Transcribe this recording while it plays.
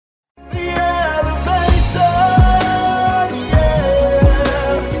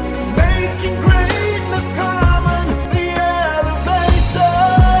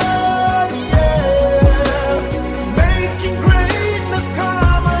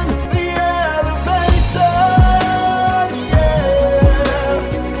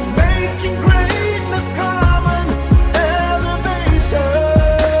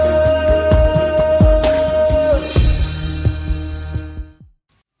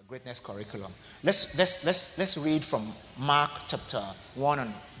greatness curriculum. Let's read from Mark chapter 1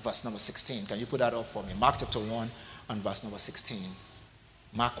 and verse number 16. Can you put that up for me? Mark chapter 1 and verse number 16.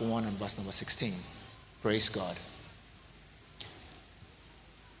 Mark 1 and verse number 16. Praise God.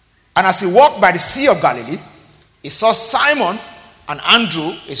 And as he walked by the Sea of Galilee, he saw Simon and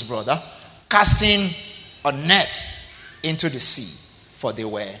Andrew, his brother, casting a net into the sea, for they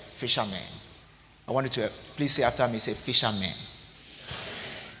were fishermen. I want you to please say after me, say fishermen.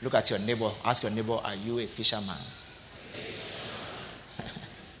 Look at your neighbor. Ask your neighbor, are you a fisherman?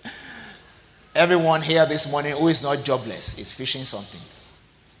 Everyone here this morning who is not jobless is fishing something.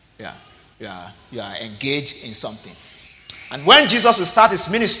 Yeah. You are engaged in something. And when Jesus will start his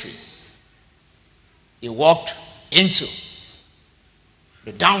ministry, he walked into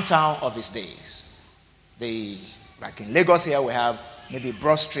the downtown of his days. Like in Lagos here, we have maybe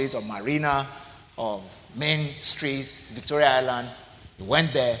Broad Street or Marina or Main Street, Victoria Island. He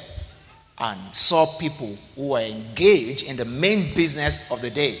went there and saw people who were engaged in the main business of the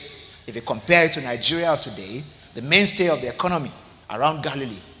day. If you compare it to Nigeria of today, the mainstay of the economy around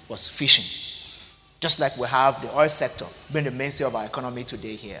Galilee was fishing. Just like we have the oil sector being the mainstay of our economy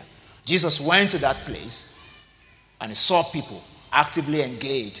today here. Jesus went to that place and he saw people actively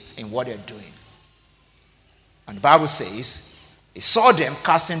engaged in what they're doing. And the Bible says, he saw them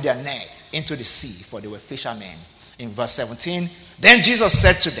casting their nets into the sea, for they were fishermen. In verse 17, then Jesus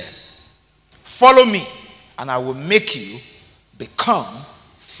said to them, follow me, and I will make you become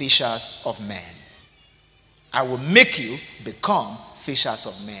fishers of men. I will make you become fishers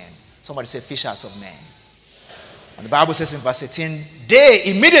of men. Somebody say fishers of men. And the Bible says in verse 18, they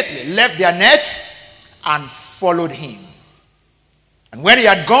immediately left their nets and followed him. And when he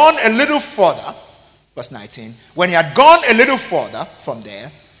had gone a little further, verse 19, when he had gone a little further from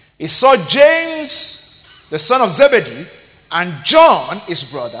there, he saw James, the son of Zebedee, and John, his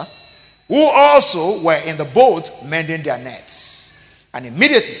brother, who also were in the boat mending their nets. And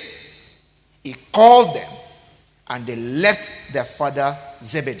immediately he called them, and they left their father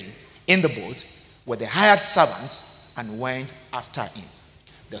Zebedee in the boat with the hired servants and went after him.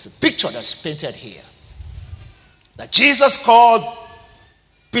 There's a picture that's painted here. That Jesus called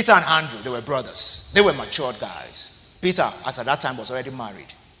Peter and Andrew. They were brothers. They were matured guys. Peter, as at that time, was already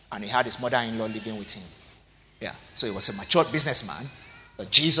married, and he had his mother-in-law living with him. Yeah, so he was a matured businessman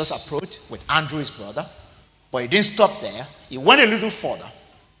that Jesus approached with Andrew, his brother. But he didn't stop there. He went a little further,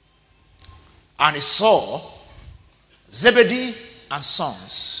 and he saw Zebedee and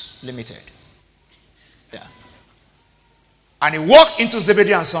Sons Limited. Yeah. And he walked into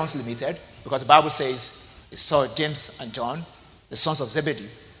Zebedee and Sons Limited because the Bible says he saw James and John, the sons of Zebedee,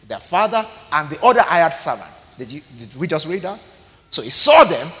 their father, and the other hired servant. Did we just read that? So he saw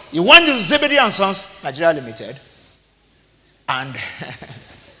them. He went to Zebedee and Sons Nigeria Limited, and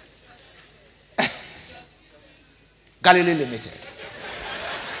Galilee Limited.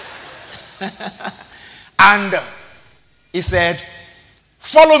 And he said,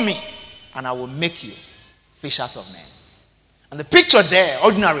 follow me, and I will make you fishers of men. And the picture there,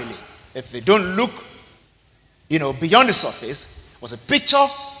 ordinarily, if you don't look, beyond the surface, was a picture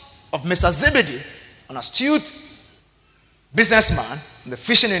of Mr. Zebedee, an astute businessman in the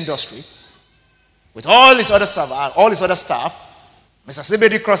fishing industry, with all his other staff, Mr.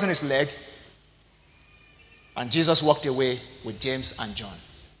 Zebedee crossing his leg, and Jesus walked away with James and John.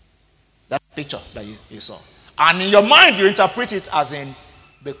 That picture that you saw. And in your mind, you interpret it as in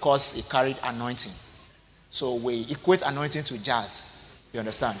because he carried anointing. So we equate anointing to jazz. You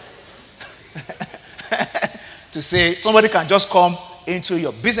understand? To say somebody can just come into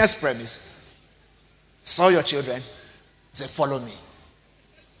your business premise, saw your children, say, follow me,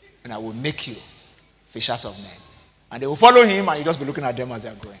 and I will make you fishers of men. And they will follow him, and you just be looking at them as they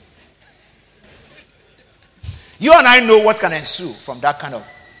are going. You and I know what can ensue from that kind of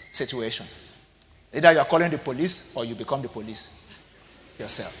situation. Either you are calling the police or you become the police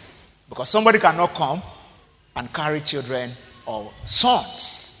yourself. Because somebody cannot come and carry children or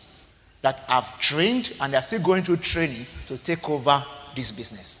sons that have trained and they are still going through training to take over this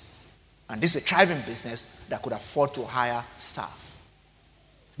business. And this is a thriving business that could afford to hire staff.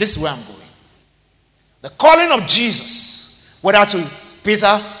 This is where I'm going. The calling of Jesus, whether to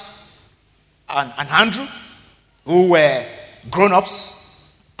Peter and Andrew, who were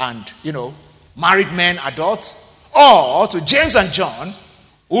grown-ups and, married men, adults, or to James and John,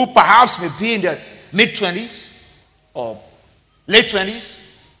 who perhaps may be in their mid-20s or late 20s,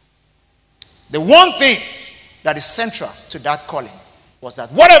 the one thing that is central to that calling was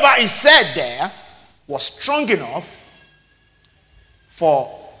that whatever he said there was strong enough for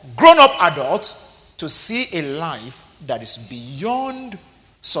grown-up adults to see a life that is beyond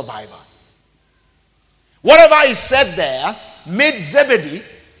survivor. Whatever is said there made Zebedee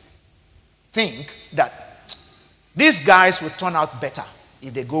think that these guys will turn out better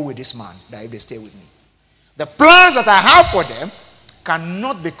if they go with this man than if they stay with me. The plans that I have for them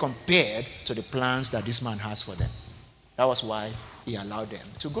cannot be compared to the plans that this man has for them. That was why he allowed them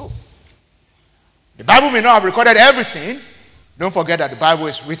to go. The Bible may not have recorded everything. Don't forget that the Bible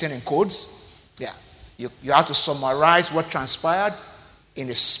is written in codes. Yeah. You have to summarize what transpired in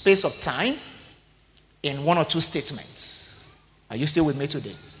a space of time in one or two statements. Are you still with me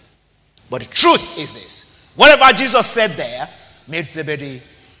today? But the truth is this. Whatever Jesus said there made Zebedee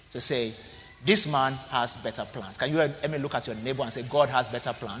to say, this man has better plans. Can you let me look at your neighbor and say, God has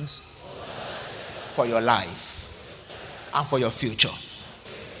better plans for your life and for your future.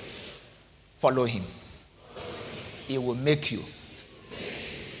 Follow him. He will make you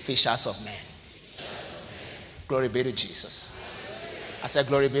fishers of men. Glory be to Jesus. I said,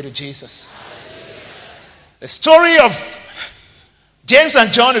 glory be to Jesus. The story of James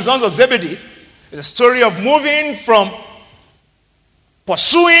and John, the sons of Zebedee, is a story of moving from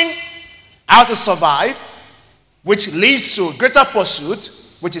pursuing how to survive, which leads to greater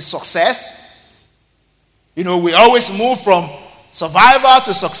pursuit, which is success. You know, we always move from survival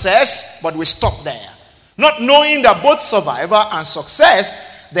to success, but we stop there. Not knowing that both survival and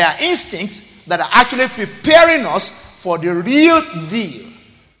success, they are instincts that are actually preparing us for the real deal,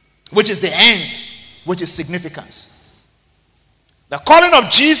 which is the end, which is significance. The calling of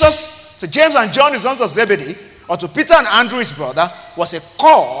Jesus to James and John, the sons of Zebedee, or to Peter and Andrew, his brother, was a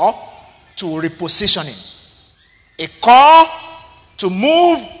call to repositioning. A call to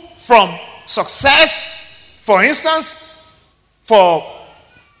move from success, for instance, for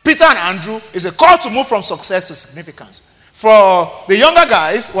Peter and Andrew, is a call to move from success to significance. For the younger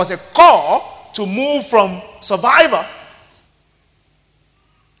guys, was a call to move from survivor,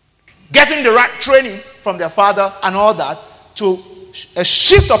 getting the right training from their father and all that, to a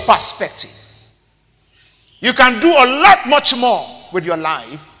shift of perspective. You can do a lot much more with your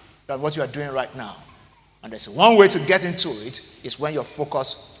life than what you are doing right now. And there's one way to get into it is when your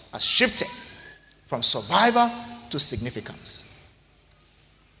focus has shifted from survivor to significance.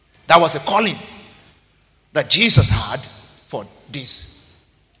 That was a calling that Jesus had for these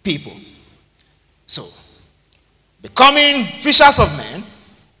people. So, becoming fishers of men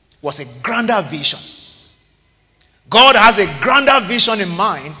was a grander vision. God has a grander vision in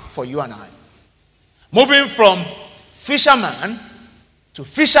mind for you and I. Moving from fisherman to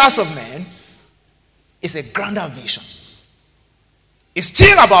fishers of men is a grander vision. It's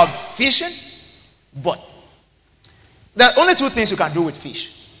still about fishing, but there are only two things you can do with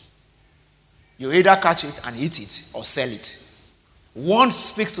fish. You either catch it and eat it or sell it. One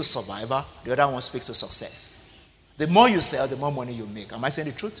speaks to survivor, the other one speaks to success. The more you sell, the more money you make. Am I saying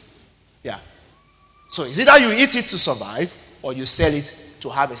the truth? Yeah. So it's either you eat it to survive or you sell it to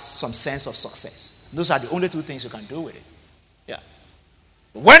have some sense of success. Those are the only two things you can do with it. Yeah.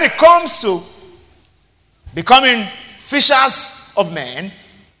 When it comes to becoming fishers of men,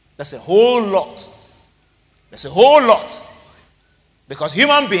 there's a whole lot. There's a whole lot. Because a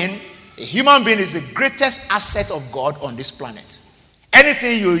human being is the greatest asset of God on this planet.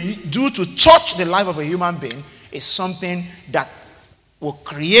 Anything you do to touch the life of a human being is something that will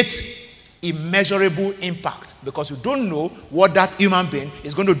create immeasurable impact, because you don't know what that human being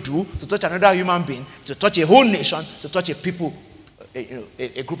is going to do to touch another human being, to touch a whole nation, to touch a people,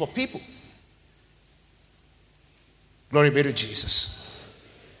 a group of people. Glory be to Jesus.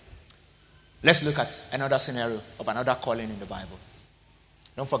 Let's look at another scenario of another calling in the Bible.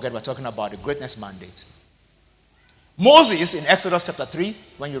 Don't forget, we're talking about the greatness mandate. Moses in Exodus chapter 3,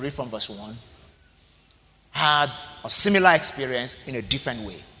 when you read from verse 1, had a similar experience in a different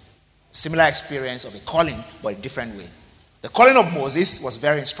way. Similar experience of a calling, but a different way. The calling of Moses was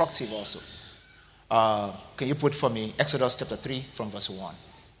very instructive also. Can you put for me Exodus chapter 3 from verse 1?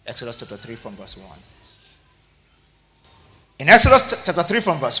 Exodus chapter 3 from verse 1. In Exodus chapter 3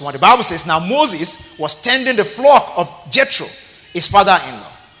 from verse 1, the Bible says, now Moses was tending the flock of Jethro, his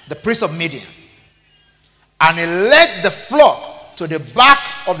father-in-law, the priest of Midian. And he led the flock to the back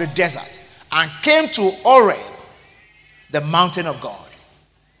of the desert and came to Horeb, the mountain of God.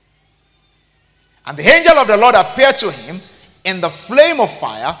 And the angel of the Lord appeared to him in the flame of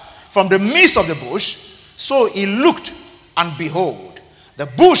fire from the midst of the bush. So he looked, and behold, the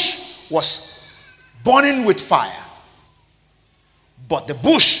bush was burning with fire, but the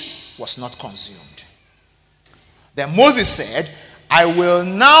bush was not consumed. Then Moses said, I will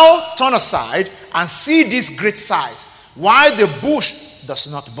now turn aside and see this great sight, why the bush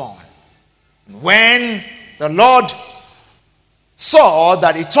does not burn. And when the Lord saw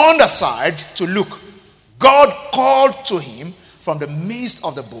that he turned aside to look, God called to him from the midst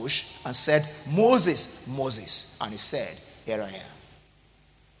of the bush and said, Moses, Moses. And he said, here I am.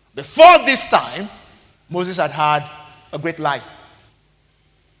 Before this time, Moses had had a great life.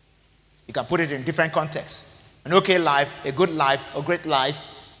 You can put it in different contexts. An okay life, a good life, a great life.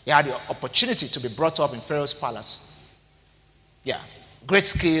 He had the opportunity to be brought up in Pharaoh's palace. Yeah, great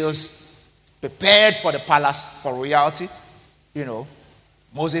skills, prepared for the palace, for royalty. You know,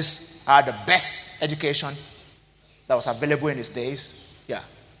 Moses had the best education that was available in his days. Yeah,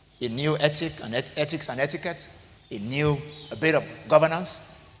 he knew ethics and etiquette. He knew a bit of governance.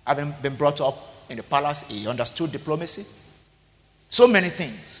 Having been brought up in the palace, he understood diplomacy. So many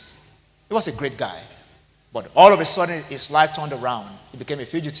things. He was a great guy. But all of a sudden, his life turned around. He became a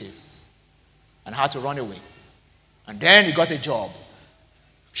fugitive and had to run away. And then he got a job,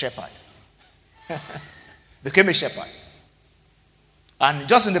 shepherd. Became a shepherd. And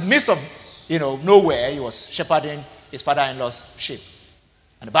just in the midst of, nowhere, he was shepherding his father-in-law's sheep.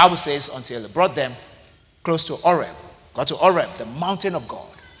 And the Bible says until he brought them close to Horeb. Got to Horeb, the mountain of God.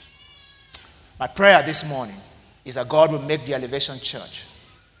 My prayer this morning is that God will make the Elevation Church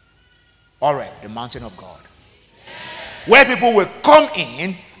Horeb, the mountain of God. Where people will come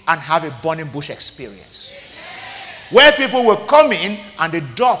in and have a burning bush experience. Where people will come in and the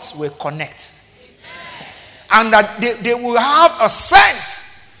dots will connect. And that they will have a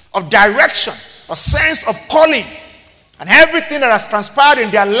sense of direction, a sense of calling. And everything that has transpired in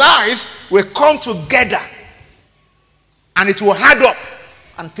their lives will come together. And it will add up.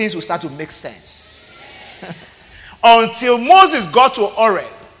 And things will start to make sense. Until Moses got to Horeb.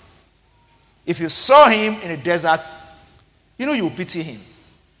 If you saw him in the desert, you will pity him.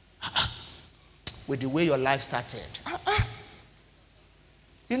 With the way your life started.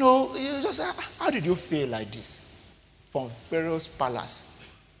 You just, how did you feel like this? From Pharaoh's palace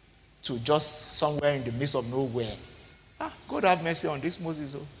to just somewhere in the midst of nowhere. God have mercy on this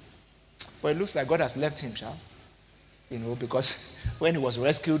Moses. But it looks like God has left him, because when he was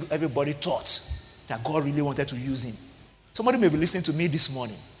rescued, everybody thought that God really wanted to use him. Somebody may be listening to me this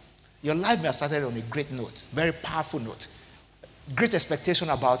morning. Your life may have started on a great note, very powerful note. Great expectation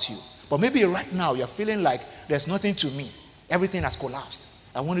about you. But maybe right now you're feeling like there's nothing to me. Everything has collapsed.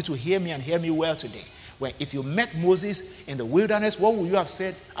 I want you to hear me and hear me well today. If you met Moses in the wilderness, what would you have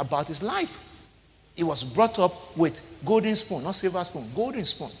said about his life? He was brought up with golden spoon, not silver spoon, golden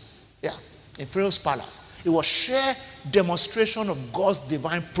spoon. Yeah, in Pharaoh's palace. It was sheer demonstration of God's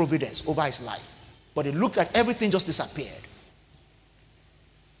divine providence over his life. But it looked like everything just disappeared.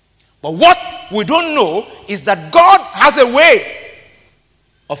 But what we don't know is that God has a way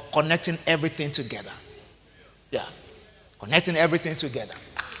of connecting everything together. Yeah. Connecting everything together.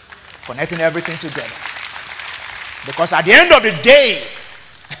 Connecting everything together. Because at the end of the day,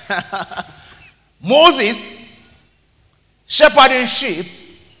 Moses shepherding sheep,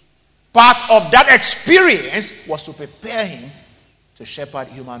 part of that experience was to prepare him to shepherd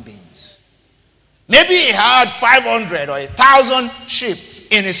human beings. Maybe he had 500 or 1,000 sheep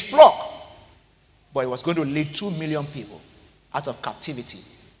in his flock, but he was going to lead 2 million people out of captivity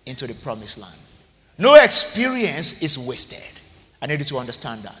into the promised land. No experience is wasted. I need you to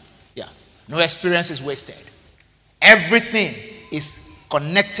understand that. Yeah. No experience is wasted. Everything is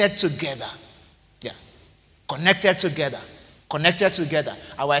connected together. Yeah. Connected together. Connected together.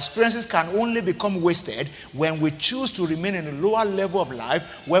 Our experiences can only become wasted when we choose to remain in a lower level of life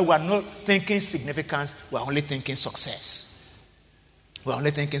where we're not thinking significance, we're only thinking success. We're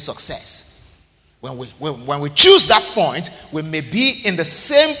only thinking success. When we choose that point, we may be in the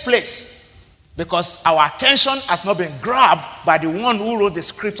same place because our attention has not been grabbed by the one who wrote the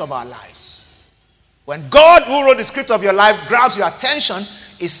script of our lives. When God, who wrote the script of your life, grabs your attention,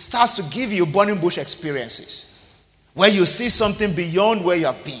 it starts to give you burning bush experiences where you see something beyond where you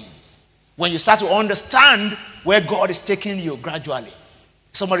have been. When you start to understand where God is taking you gradually.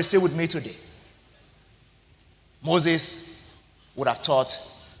 Somebody stay with me today. Moses would have thought,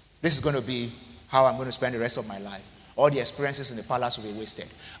 this is going to be how I'm going to spend the rest of my life. All the experiences in the palace will be wasted.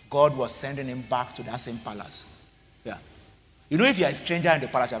 God was sending him back to that same palace. Yeah. If you're a stranger in the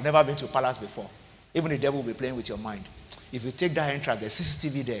palace, I've never been to a palace before. Even the devil will be playing with your mind. If you take that entrance, there's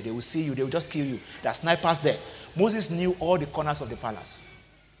CCTV there. They will see you. They will just kill you. There are snipers there. Moses knew all the corners of the palace.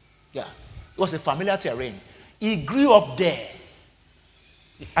 Yeah. It was a familiar terrain. He grew up there.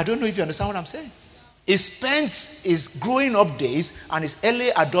 I don't know if you understand what I'm saying. He spent his growing up days and his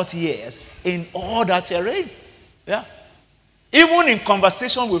early adult years in all that terrain. Yeah. Even in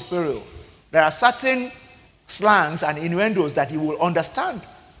conversation with Pharaoh, there are certain slangs and innuendos that he will understand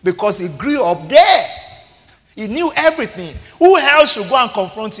because he grew up there. He knew everything. Who else should go and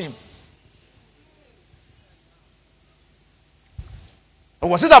confront him? Or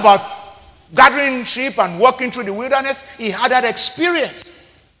was it about gathering sheep and walking through the wilderness? He had that experience.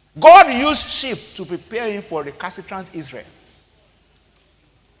 God used sheep to prepare him for the recalcitrant Israel.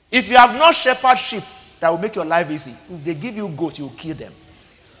 If you have not shepherded sheep, that will make your life easy. If they give you goat, you will kill them.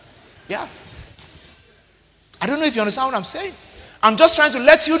 Yeah. I don't know if you understand what I'm saying. I'm just trying to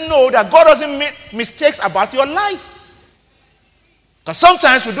let you know that God doesn't make mistakes about your life. Because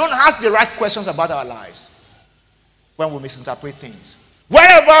sometimes we don't ask the right questions about our lives when we misinterpret things.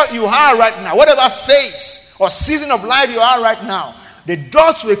 Wherever you are right now, whatever phase or season of life you are right now, the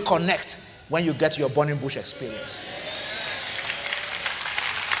dots will connect when you get your burning bush experience.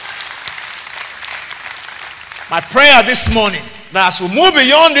 My prayer this morning, that as we move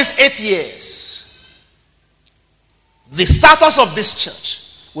beyond these 8 years, the status of this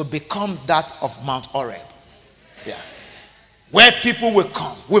church will become that of Mount Oreb. Yeah. Where people will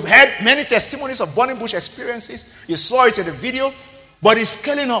come. We've heard many testimonies of burning bush experiences. You saw it in the video, but it's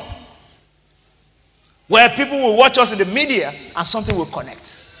scaling up. Where people will watch us in the media and something will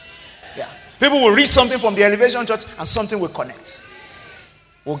connect. Yeah. People will read something from the Elevation Church and something will connect.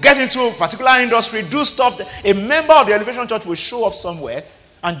 We'll get into a particular industry, do stuff. A member of the Elevation Church will show up somewhere,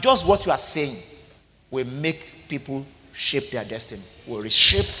 and just what you are saying will make people shape their destiny, will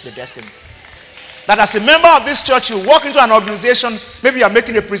reshape the destiny. That as a member of this church, you walk into an organization, maybe you are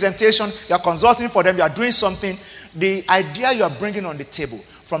making a presentation, you are consulting for them, you are doing something. The idea you are bringing on the table,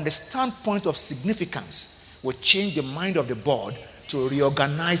 from the standpoint of significance, will change the mind of the board to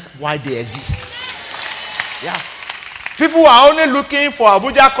reorganize why they exist. Yeah. People who are only looking for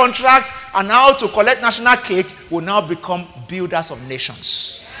Abuja contract and how to collect national cake will now become builders of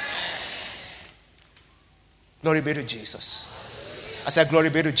nations. Glory be to Jesus. I said, glory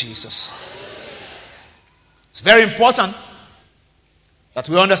be to Jesus. It's very important that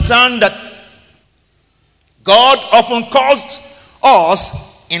we understand that God often calls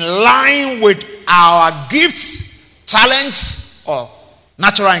us in line with our gifts, talents, or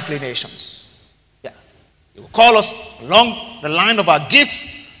natural inclinations. He will call us along the line of our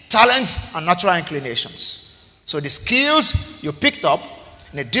gifts, talents, and natural inclinations. So the skills you picked up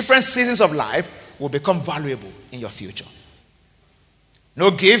in the different seasons of life will become valuable in your future.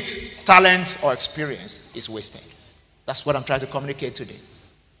 No gift, talent, or experience is wasted. That's what I'm trying to communicate today.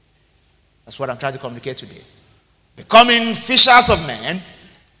 That's what I'm trying to communicate today. Becoming fishers of men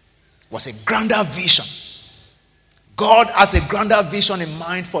was a grander vision. God has a grander vision in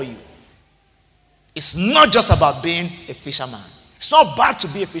mind for you. It's not just about being a fisherman. It's not bad to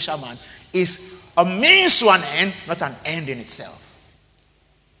be a fisherman. It's a means to an end, not an end in itself.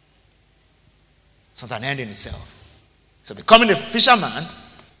 It's not an end in itself. So becoming a fisherman,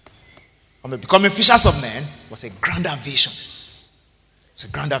 or becoming fishers of men, was a grander vision. It's a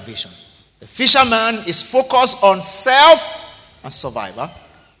grander vision. The fisherman is focused on self and survival.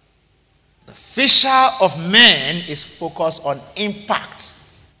 The fisher of men is focused on impact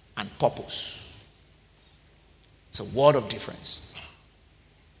and purpose. It's a world of difference.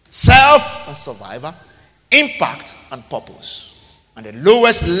 Self and survivor, impact and purpose. And the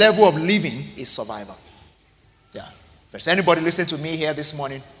lowest level of living is survivor. Yeah. If there's anybody listening to me here this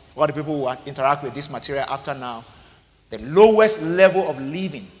morning, all the people who interact with this material after now, the lowest level of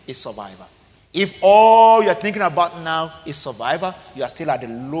living is survivor. If all you're thinking about now is survivor, you are still at the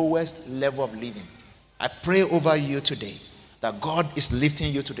lowest level of living. I pray over you today that God is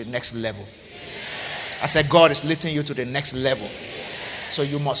lifting you to the next level. I said God is lifting you to the next level. So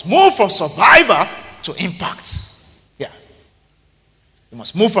you must move from survivor to impact. Yeah. You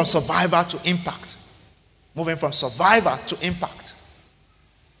must move from survivor to impact. Moving from survivor to impact.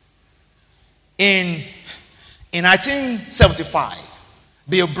 In 1975,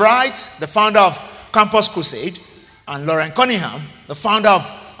 Bill Bright, the founder of Campus Crusade, and Lauren Cunningham, the founder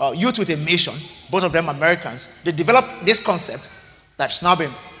of Youth with a Mission, both of them Americans, they developed this concept that's now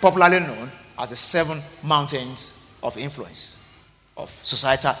been popularly known as the 7 mountains of influence, of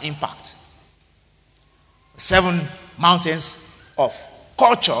societal impact. The 7 mountains of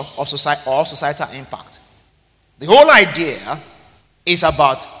culture of societal impact. The whole idea is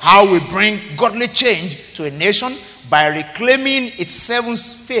about how we bring godly change to a nation by reclaiming its 7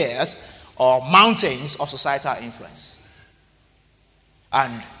 spheres or mountains of societal influence.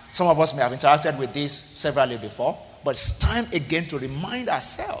 And some of us may have interacted with this severally before, but it's time again to remind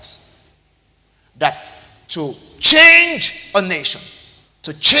ourselves that to change a nation,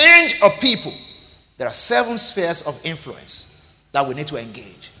 to change a people, there are 7 spheres of influence that we need to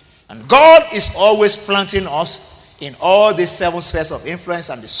engage. And God is always planting us in all these 7 spheres of influence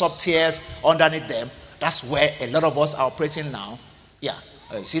and the sub-tiers underneath them That's where a lot of us are operating now. Yeah.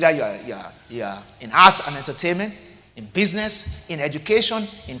 You see that you're in arts and entertainment, in business, in education,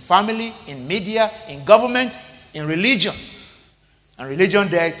 in family, in media, in government, in religion. And religion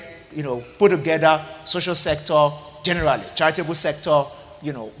there, put together social sector, generally, charitable sector,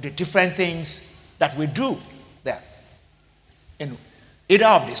 the different things that we do there. In either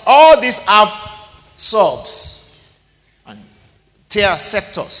of these. All these have subs and tier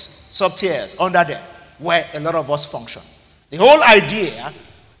sectors, sub-tiers under them, where a lot of us function. The whole idea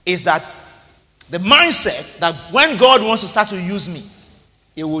is that the mindset that when God wants to start to use me,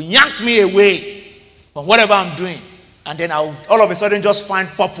 He will yank me away from whatever I'm doing, and then I'll all of a sudden just find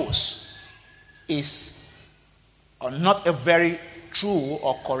purpose, is not a very true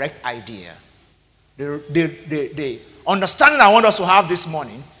or correct idea. The understanding I want us to have this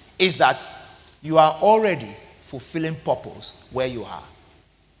morning is that you are already fulfilling purpose where you are.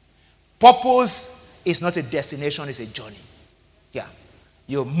 Purpose is not a destination, it's a journey. Yeah.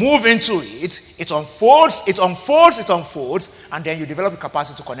 You move into it, it unfolds, and then you develop the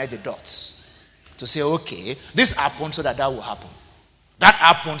capacity to connect the dots. To say, okay, this happened so that will happen. That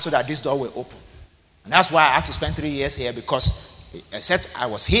happened so that this door will open. And that's why I had to spend 3 years here, because except I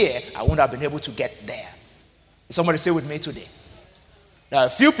was here, I wouldn't have been able to get there. Somebody say with me today. There are a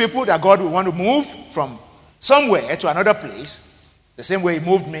few people that God will want to move from somewhere to another place, the same way He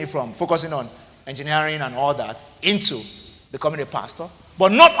moved me from focusing on engineering and all that into becoming a pastor.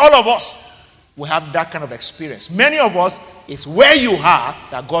 But not all of us will have that kind of experience. Many of us, it's where you are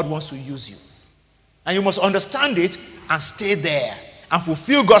that God wants to use you. And you must understand it and stay there and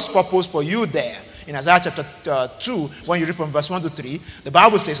fulfill God's purpose for you there. In Isaiah chapter 2, when you read from verse 1 to 3, the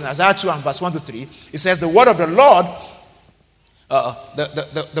Bible says in Isaiah 2 and verse 1 to 3, it says, the word of the Lord,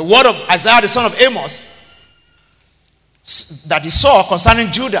 the word of Isaiah the son of Amos, that he saw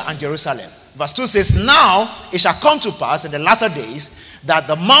concerning Judah and Jerusalem. Verse 2 says, now it shall come to pass in the latter days that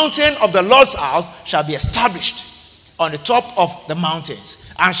the mountain of the Lord's house shall be established on the top of the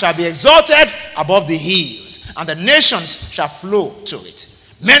mountains, and shall be exalted above the hills, and the nations shall flow to it.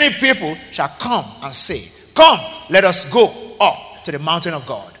 Many people shall come and say, come, let us go up to the mountain of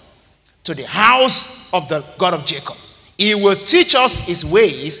God, to the house of the God of Jacob. He will teach us His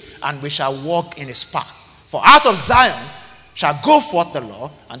ways, and we shall walk in His path. For out of Zion shall go forth the law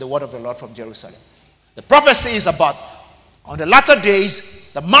and the word of the Lord from Jerusalem. The prophecy is about, on the latter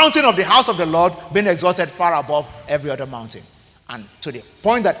days, the mountain of the house of the Lord being exalted far above every other mountain. And to the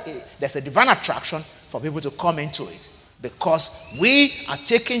point that there's a divine attraction for people to come into it. Because we are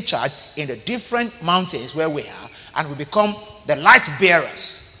taking charge in the different mountains where we are, and we become the light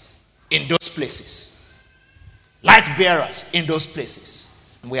bearers in those places. Light bearers in those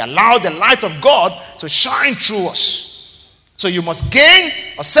places. And we allow the light of God to shine through us. So you must gain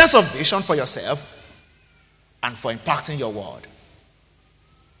a sense of vision for yourself and for impacting your world.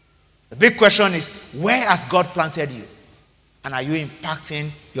 The big question is, where has God planted you? And are you impacting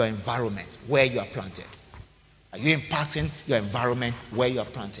your environment where you are planted? Are you impacting your environment where you are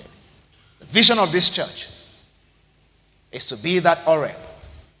planted? The vision of this church is to be that Oreb,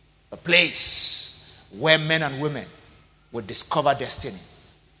 the place where men and women will discover destiny,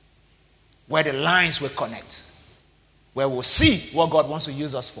 where the lines will connect, where we'll see what God wants to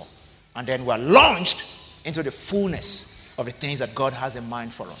use us for, and then we're launched into the fullness of the things that God has in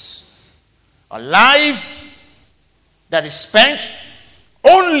mind for us. A life that is spent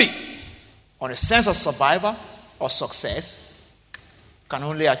only on a sense of survival or success can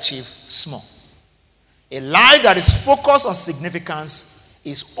only achieve small. A life that is focused on significance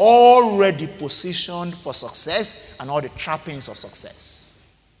is already positioned for success and all the trappings of success.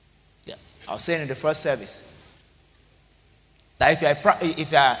 Yeah, I was saying in the first service that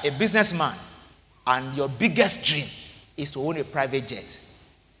if you are a businessman and your biggest dream is to own a private jet,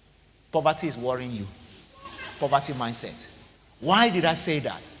 poverty is worrying you. Poverty mindset. Why did I say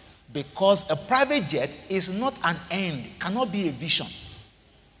that? Because a private jet is not an end, cannot be a vision.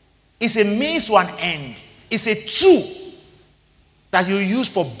 It's a means to an end. It's a tool that you use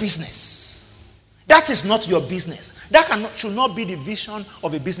for business. That is not your business. That should not be the vision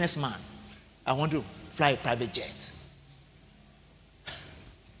of a businessman. I want to fly a private jet.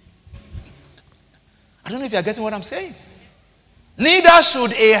 I don't know if you're getting what I'm saying. Neither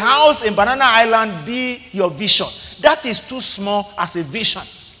should a house in Banana Island be your vision. That is too small as a vision.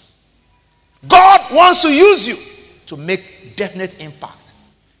 God wants to use you to make definite impact.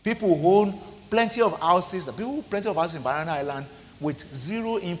 People who own plenty of houses, in Banana Island with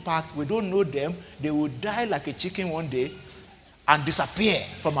zero impact, we don't know them, they will die like a chicken one day and disappear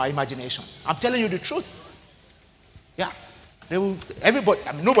from our imagination. I'm telling you the truth. Yeah.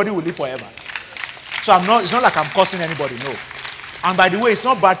 Nobody will live forever. So it's not like I'm cursing anybody, no. And by the way, it's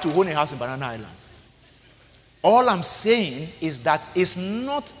not bad to own a house in Banana Island. All I'm saying is that it's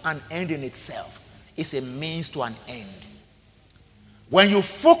not an end in itself. It's a means to an end. When you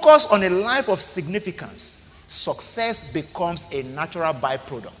focus on a life of significance, success becomes a natural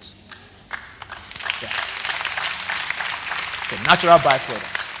byproduct. Yeah. It's a natural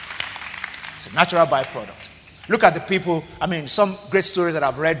byproduct. It's a natural byproduct. Look at the people, some great stories that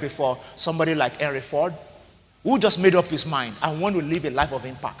I've read before. Somebody like Henry Ford, who just made up his mind and wanted to live a life of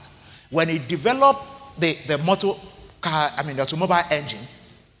impact. When he developed the automobile engine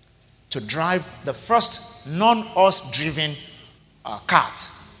to drive the first non-horse driven cart,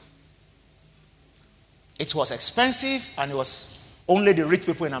 it was expensive and it was only the rich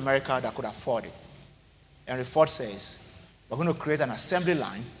people in America that could afford it. Henry Ford says, we're going to create an assembly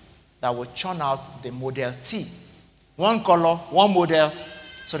line that will churn out the Model T. One color, one model,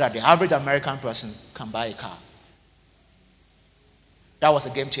 so that the average American person can buy a car. That was a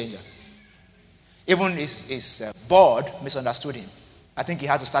game changer. Even his board misunderstood him. I think he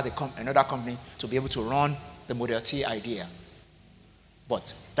had to start another company to be able to run the Model T idea.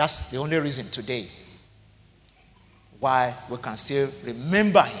 But that's the only reason today why we can still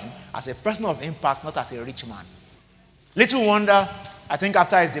remember him as a person of impact, not as a rich man. Little wonder, I think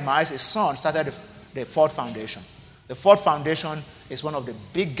after his demise, his son started the Ford Foundation. The Ford Foundation is one of the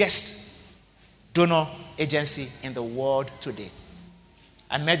biggest donor agency in the world today.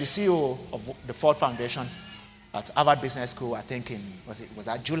 I met the CEO of the Ford Foundation at Harvard Business School, I think was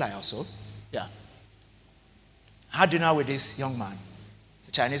that July or so? Yeah. I had dinner with this young man,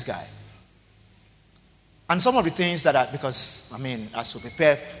 a Chinese guy. And some of the things because as we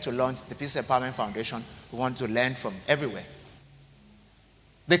prepare to launch the Peace Empowerment Foundation, we want to learn from everywhere.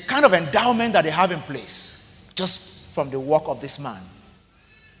 The kind of endowment that they have in place, just from the work of this man,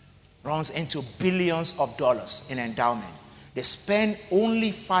 runs into billions of dollars in endowment. They spend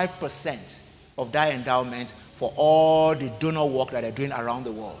only 5% of that endowment for all the donor work that they're doing around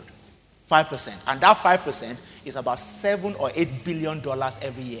the world. 5%. And that 5% is about $7 or $8 billion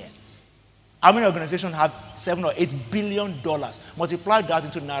every year. How many organizations have $7 or $8 billion? Multiply that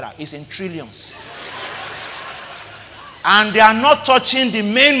into Naira, it's in trillions. And they are not touching the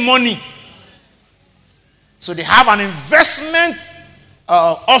main money. So they have an investment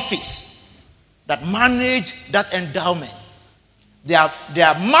office that manage that endowment. Their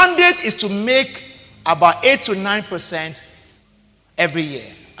mandate is to make about 8 to 9% every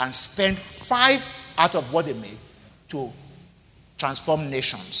year and spend 5 out of what they make to transform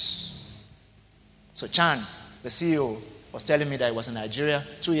nations. So Chan, the CEO, was telling me that he was in Nigeria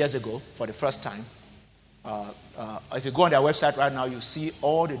 2 years ago for the first time. If you go on their website right now, you see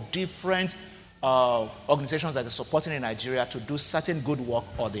all the different organizations that are supporting in Nigeria to do certain good work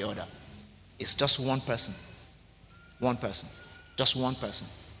or the other. It's just one person. One person. Just one person.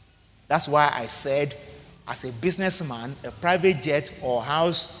 That's why I said, as a businessman, a private jet or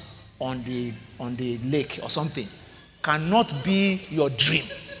house on the lake or something cannot be your dream.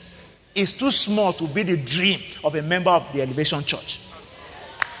 It's too small to be the dream of a member of the Elevation Church.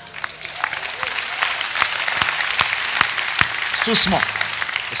 It's too small.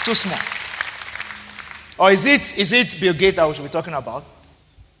 It's too small. Or is it Bill Gates that we should be talking about?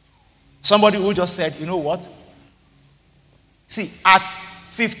 Somebody who just said, you know what? See, at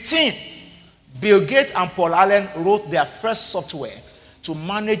 15, Bill Gates and Paul Allen wrote their first software to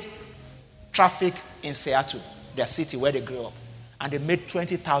manage traffic in Seattle, their city where they grew up. And they made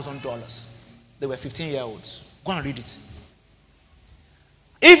 $20,000. They were 15-year-olds. Go and read it.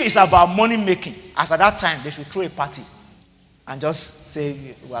 If it's about money making, as at that time, they should throw a party and just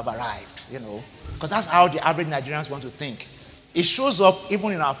say, we have arrived, Because that's how the average Nigerians want to think. It shows up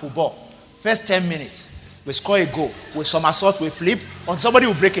even in our football. First 10 minutes, we score a goal. We somersault, we flip, or somebody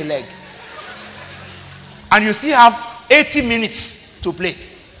will break a leg. And you still have 80 minutes to play.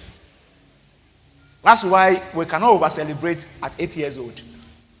 That's why we cannot over-celebrate at 8 years old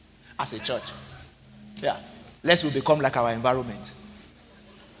as a church. Yeah. Lest we become like our environment.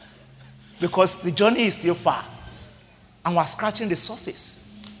 Because the journey is still far. And we're scratching the surface.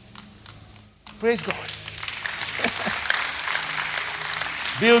 Praise God.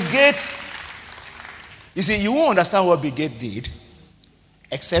 Bill Gates, you see, you won't understand what Bill Gates did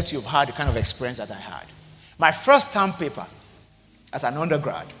except you've had the kind of experience that I had. My first term paper as an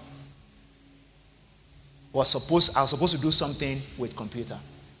undergrad I was supposed to do something with computer.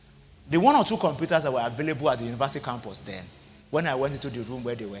 The 1 or 2 computers that were available at the university campus then, when I went into the room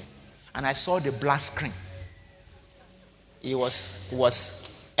where they were, and I saw the black screen. It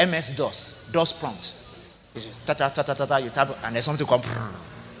was MS-DOS, DOS prompt. You type, and then something come.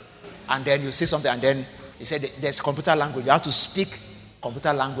 and then you say something, and then he said there's computer language. You have to speak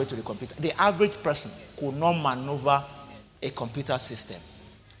computer language to the computer. The average person could not maneuver a computer system.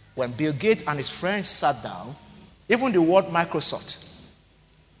 When Bill Gates and his friends sat down, even the word Microsoft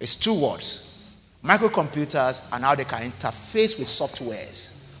is two words. Microcomputers and how they can interface with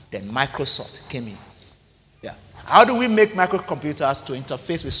softwares. Then Microsoft came in. Yeah. How do we make microcomputers to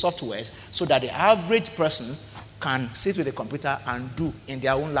interface with softwares so that the average person can sit with a computer and do in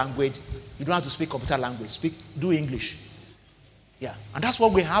their own language? You don't have to speak computer language. Do English. Yeah. And that's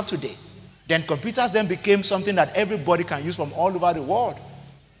what we have today. Then computers then became something that everybody can use from all over the world.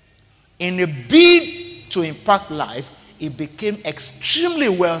 In a bid to impact life, it became extremely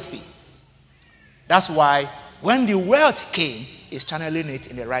wealthy. That's why when the wealth came, it's channeling it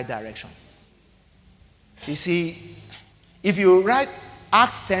in the right direction. You see, if you write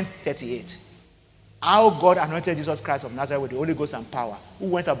Acts 10:38, how God anointed Jesus Christ of Nazareth with the Holy Ghost and power, who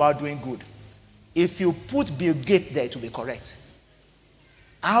went about doing good. If you put Bill Gates there, it will be correct.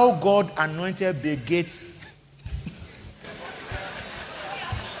 How God anointed Bill Gates.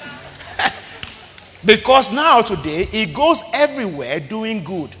 Because now today, he goes everywhere doing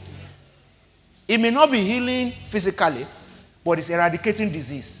good. It may not be healing physically, but it's eradicating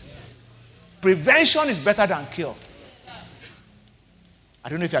disease. Prevention is better than cure. I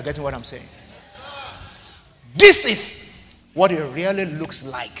don't know if you're getting what I'm saying. This is what it really looks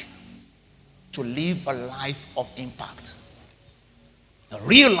like to live a life of impact. A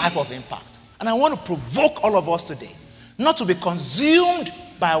real life of impact. And I want to provoke all of us today not to be consumed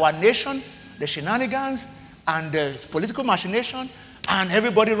by our nation, the shenanigans, and the political machination, and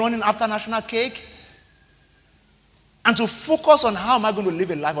everybody running after national cake, and to focus on how am I going to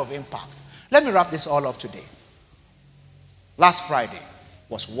live a life of impact. Let me wrap this all up today. Last Friday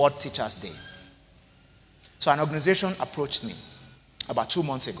was World Teachers Day. So an organization approached me about 2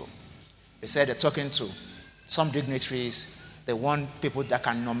 months ago. They said they're talking to some dignitaries. They want people that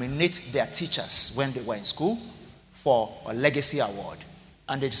can nominate their teachers when they were in school for a legacy award.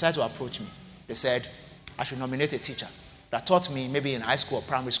 And they decided to approach me. They said I should nominate a teacher that taught me maybe in high school or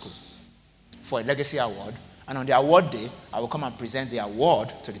primary school for a legacy award. And on the award day, I will come and present the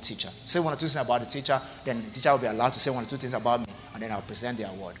award to the teacher. Say one or two things about the teacher, then the teacher will be allowed to say one or two things about me, and then I'll present the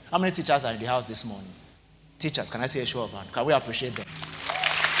award. How many teachers are in the house this morning? Teachers, can I see a show of hands? Can we appreciate them?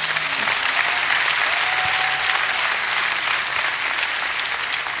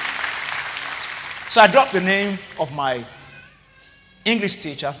 So I dropped the name of my English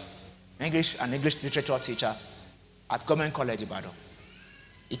teacher, English and English literature teacher at Government College Ibadan.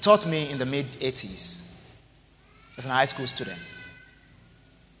 He taught me in the mid-80s as an high school student.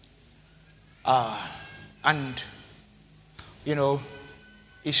 And, you know,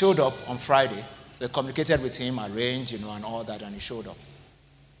 he showed up on Friday. They communicated with him, arranged, and all that, and he showed up.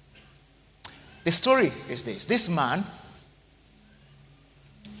 The story is this. This man,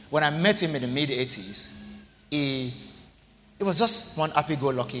 when I met him in the mid-80s, he was just one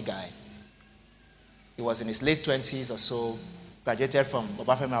happy-go-lucky guy. He was in his late 20s or so, graduated from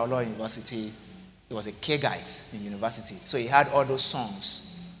Obafemi Awolowo University. He was a Kegite in university. So he had all those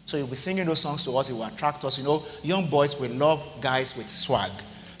songs. So he'll be singing those songs to us. He will attract us. Young boys will love guys with swag.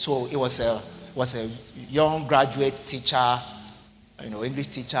 So he was a young graduate teacher, English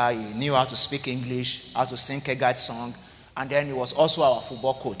teacher. He knew how to speak English, how to sing Kegite song. And then he was also our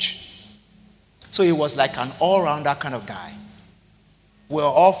football coach. So he was like an all-rounder kind of guy. We were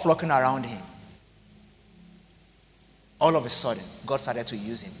all flocking around him. All of a sudden, God started to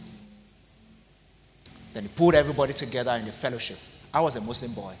use him. Then he pulled everybody together in the fellowship. I was a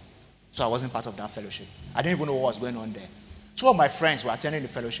Muslim boy, so I wasn't part of that fellowship. I didn't even know what was going on there. Two of my friends were attending the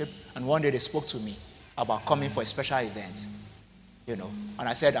fellowship, and one day they spoke to me about coming for a special event. And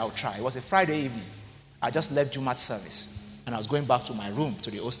I said I'll try. It was a Friday evening. I just left Jumat service, and I was going back to my room,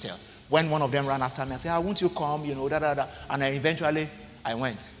 to the hostel, when one of them ran after me and said, won't you come, And eventually, I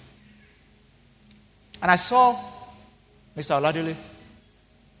went. And I saw Mr. Oladile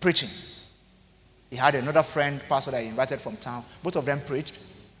preaching. He had another friend, pastor that he invited from town. Both of them preached,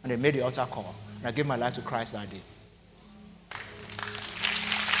 and they made the altar call. And I gave my life to Christ that day.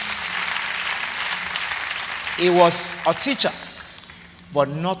 He was a teacher, but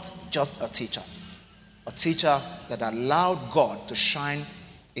not just a teacher. A teacher that allowed God to shine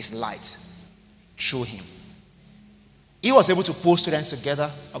his light through him. He was able to pull students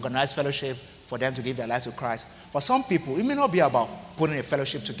together, organize fellowship for them to give their life to Christ. For some people, it may not be about putting a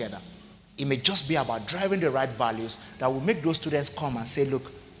fellowship together. It may just be about driving the right values that will make those students come and say, look,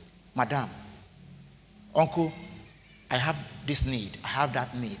 madam, uncle, I have this need, I have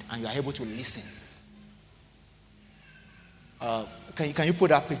that need, and you are able to listen. Can you put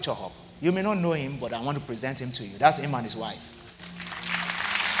that picture up? You may not know him, but I want to present him to you. That's him and his wife.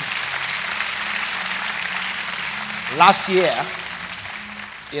 Last year,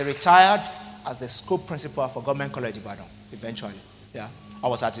 he retired as the school principal for Government College Ibadan, eventually. Yeah. I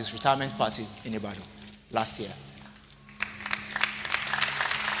was at his retirement party in Ibadan last year.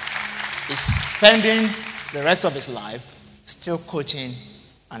 He's spending the rest of his life still coaching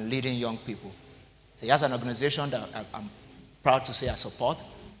and leading young people. So he has an organization that I'm proud to say I support,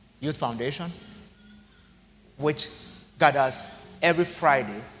 Youth Foundation, which gathers every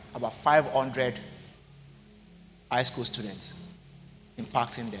Friday about 500 high school students,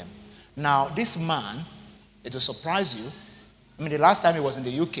 impacting them. Now, this man, it will surprise you. I mean, the last time he was in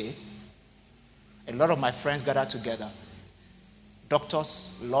the UK, a lot of my friends gathered together.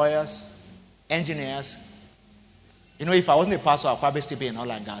 Doctors, lawyers, engineers. You know, if I wasn't a pastor, I'd probably still be in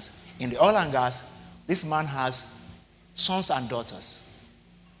oil and gas. In the oil and gas, this man has sons and daughters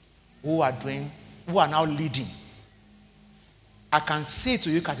who are now leading. I can say to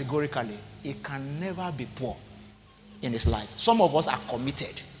you categorically, he can never be poor in his life. Some of us are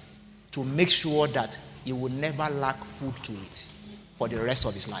committed to make sure that he will never lack food to eat for the rest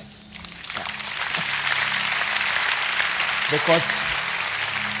of his life. Yeah. Because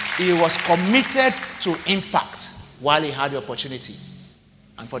he was committed to impact while he had the opportunity.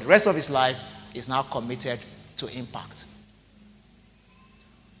 And for the rest of his life, he's now committed to impact.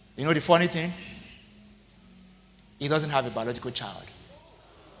 You know the funny thing? He doesn't have a biological child.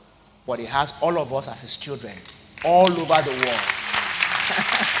 But he has all of us as his children all over the world.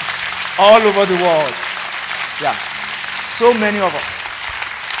 All over the world. Yeah. So many of us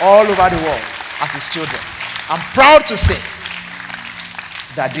all over the world as his children. I'm proud to say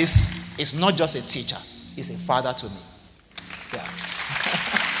that this is not just a teacher, he's a father to me. Yeah.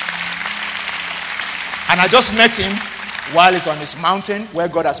 And I just met him while he's on his mountain where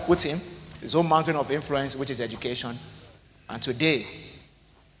God has put him, his own mountain of influence, which is education. And today,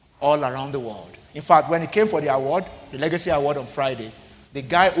 all around the world. In fact, when he came for the award, the Legacy Award on Friday, the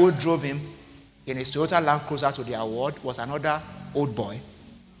guy who drove him in his Toyota Land Cruiser to the award was another old boy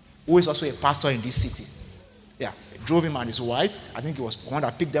who is also a pastor in this city. Yeah, he drove him and his wife. I think he was one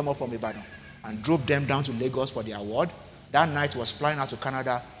that picked them up from Ibadan and drove them down to Lagos for the award. That night he was flying out to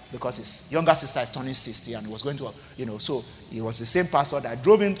Canada because his younger sister is turning 60 and he was going to, so he was the same pastor that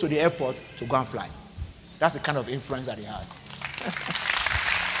drove him to the airport to go and fly. That's the kind of influence that he has.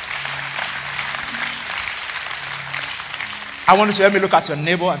 I want you to help me look at your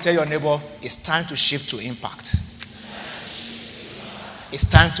neighbor and tell your neighbor, it's time to shift to impact. It's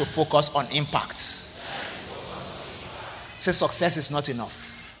time to focus on impact. Say success is not enough.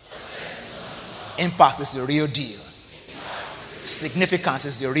 Impact is the real deal. Significance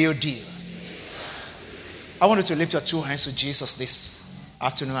is the real deal. I want you to lift your two hands to Jesus this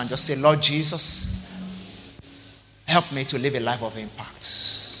afternoon and just say, Lord Jesus, help me to live a life of impact.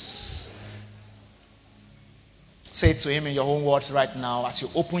 Say it to him in your own words right now as you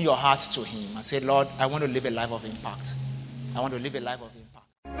open your heart to him and say, Lord, I want to live a life of impact. I want to live a life of impact.